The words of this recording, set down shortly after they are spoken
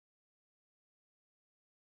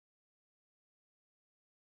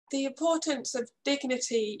the importance of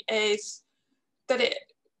dignity is that it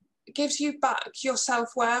gives you back your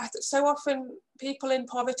self-worth. So often people in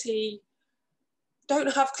poverty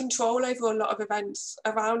don't have control over a lot of events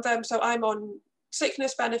around them. So I'm on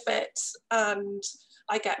sickness benefits and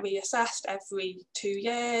I get reassessed every 2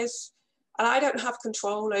 years, and I don't have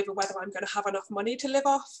control over whether I'm going to have enough money to live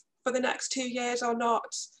off for the next 2 years or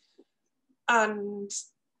not. And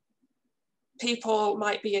people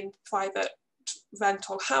might be in private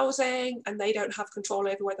rental housing and they don't have control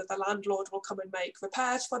over whether the landlord will come and make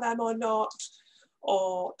repairs for them or not,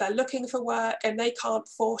 or they're looking for work and they can't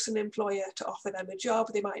force an employer to offer them a job.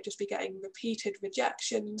 They might just be getting repeated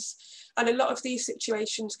rejections. And a lot of these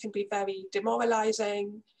situations can be very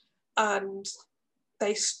demoralizing, and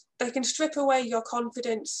they can strip away your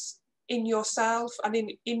confidence in yourself and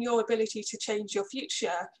in your ability to change your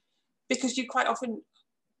future, because you quite often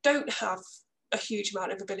don't have a huge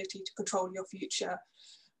amount of ability to control your future.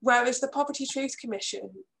 Whereas the Poverty Truth Commission,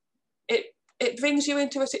 it brings you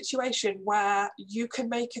into a situation where you can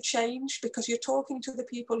make a change because you're talking to the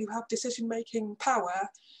people who have decision-making power,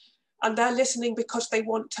 and they're listening because they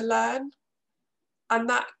want to learn. And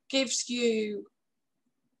that gives you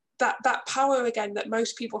that power again that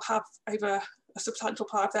most people have over a substantial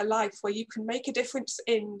part of their life, where you can make a difference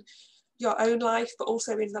in your own life, but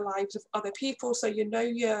also in the lives of other people. So you know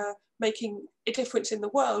you're making a difference in the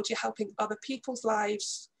world, you're helping other people's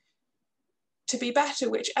lives to be better,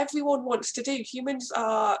 which everyone wants to do. Humans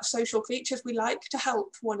are social creatures, we like to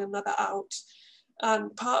help one another out.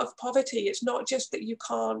 And part of poverty, it's not just that you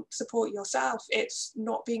can't support yourself, it's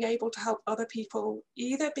not being able to help other people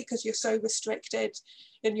either, because you're so restricted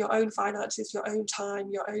in your own finances, your own time,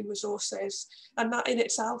 your own resources. And that in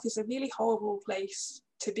itself is a really horrible place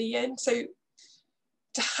to be in. So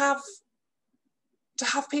to have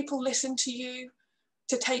people listen to you,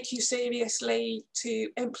 to take you seriously, to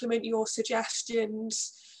implement your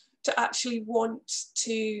suggestions, to actually want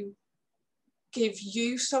to give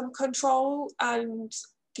you some control and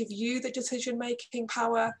give you the decision-making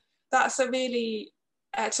power, it's a really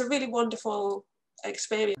wonderful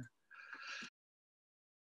experience.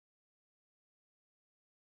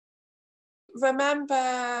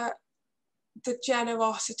 Remember the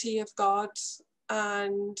generosity of God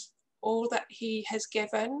and all that He has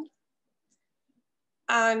given,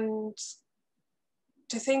 and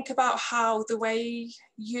to think about how the way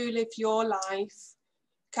you live your life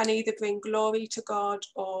can either bring glory to God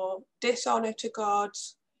or dishonor to God,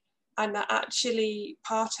 and that actually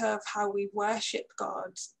part of how we worship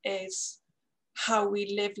God is how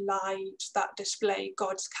we live lives that display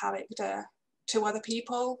God's character to other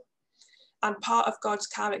people. And part of God's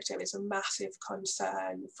character is a massive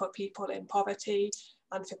concern for people in poverty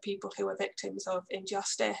and for people who are victims of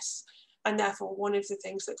injustice. And therefore, one of the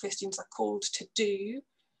things that Christians are called to do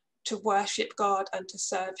to worship God and to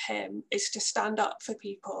serve Him is to stand up for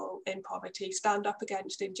people in poverty, stand up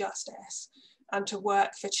against injustice, and to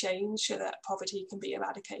work for change so that poverty can be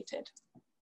eradicated.